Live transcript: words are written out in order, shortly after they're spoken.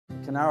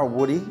Coonara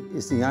Woody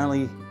is the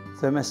only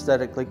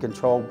thermostatically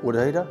controlled wood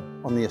heater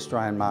on the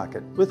Australian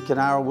market. With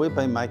Coonara, we've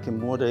been making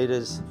wood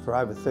heaters for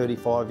over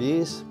 35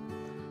 years.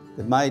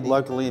 They're made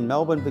locally in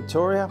Melbourne,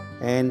 Victoria,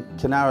 and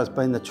Coonara has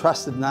been the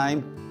trusted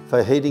name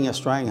for heating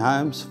Australian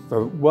homes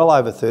for well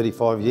over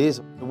 35 years.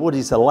 The wood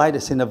is the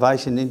latest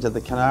innovation into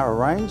the Coonara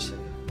range.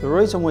 The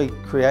reason we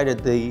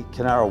created the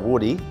Coonara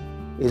Woody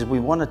is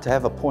we wanted to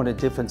have a point of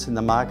difference in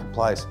the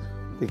marketplace.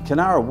 The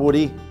Coonara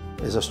Woody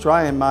is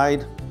Australian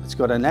made. It's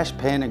got an ash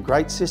pan and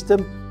grate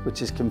system,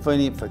 which is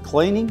convenient for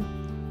cleaning,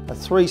 a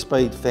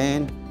 3-speed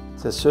fan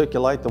to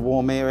circulate the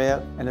warm air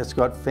out, and it's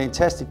got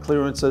fantastic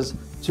clearances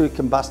to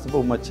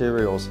combustible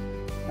materials,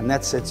 and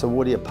that sets a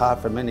Woody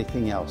apart from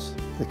anything else.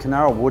 The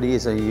Coonara Woody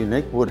is a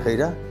unique wood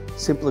heater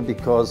simply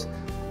because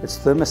it's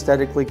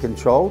thermostatically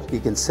controlled. You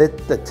can set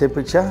the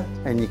temperature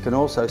and you can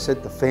also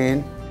set the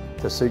fan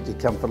to suit your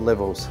comfort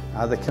levels.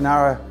 The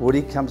Coonara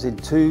Woody comes in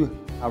two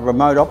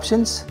remote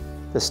options.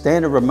 The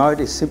standard remote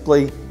is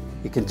simply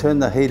you can turn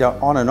the heater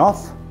on and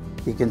off,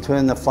 you can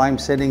turn the flame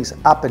settings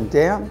up and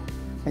down,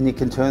 and you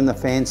can turn the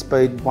fan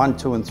speed 1,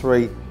 2 and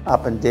 3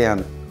 up and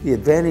down. The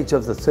advantage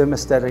of the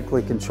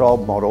thermostatically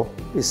controlled model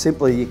is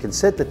simply you can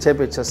set the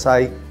temperature,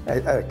 say,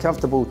 at a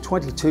comfortable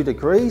 22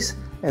 degrees,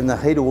 and the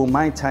heater will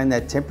maintain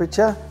that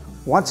temperature.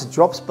 Once it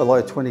drops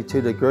below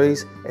 22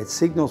 degrees, it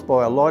signals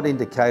by a light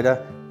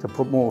indicator to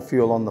put more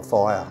fuel on the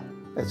fire.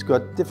 It's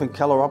got different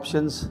colour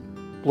options: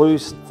 blue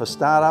for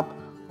startup,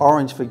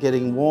 orange for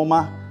getting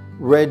warmer,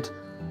 red,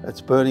 it's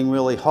burning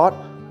really hot.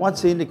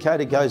 Once the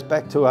indicator goes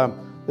back to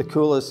the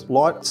coolest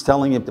light, it's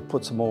telling you to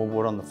put some more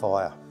wood on the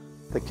fire.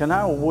 The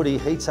Coonara Woody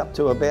heats up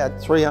to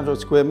about 300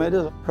 square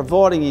metres,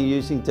 providing you're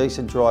using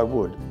decent dry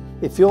wood.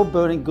 If you're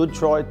burning good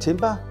dry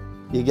timber,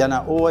 you're going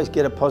to always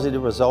get a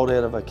positive result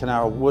out of a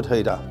Coonara wood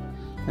heater.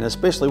 And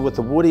especially with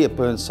the Woody, it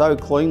burns so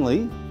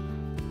cleanly.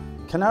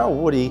 Coonara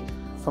Woody,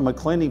 from a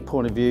cleaning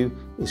point of view,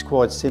 is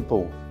quite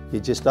simple. You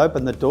just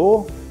open the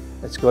door.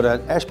 It's got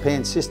an ash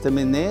pan system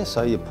in there,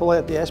 so you pull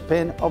out the ash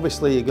pan.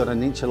 Obviously you've got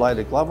an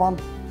insulated glove on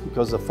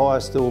because the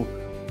fire's still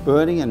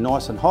burning and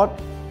nice and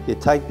hot. You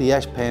take the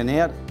ash pan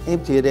out,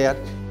 empty it out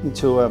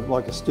into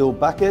like a steel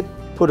bucket,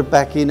 put it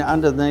back in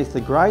underneath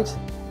the grate,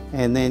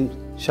 and then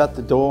shut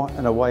the door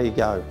and away you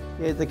go.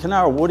 Yeah, the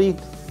Coonara Woody,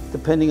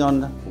 depending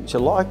on what you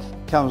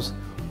like, comes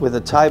with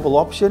a table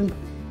option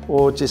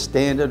or just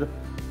standard,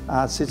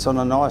 sits on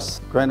a nice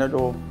granite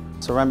or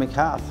ceramic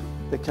hearth.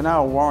 The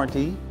Coonara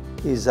warranty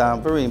is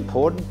very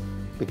important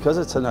because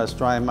it's an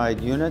Australian-made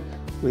unit.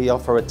 We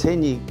offer a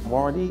 10-year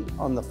warranty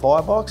on the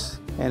firebox,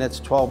 and it's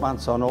 12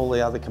 months on all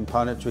the other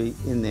componentry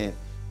in there,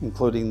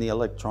 including the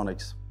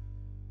electronics.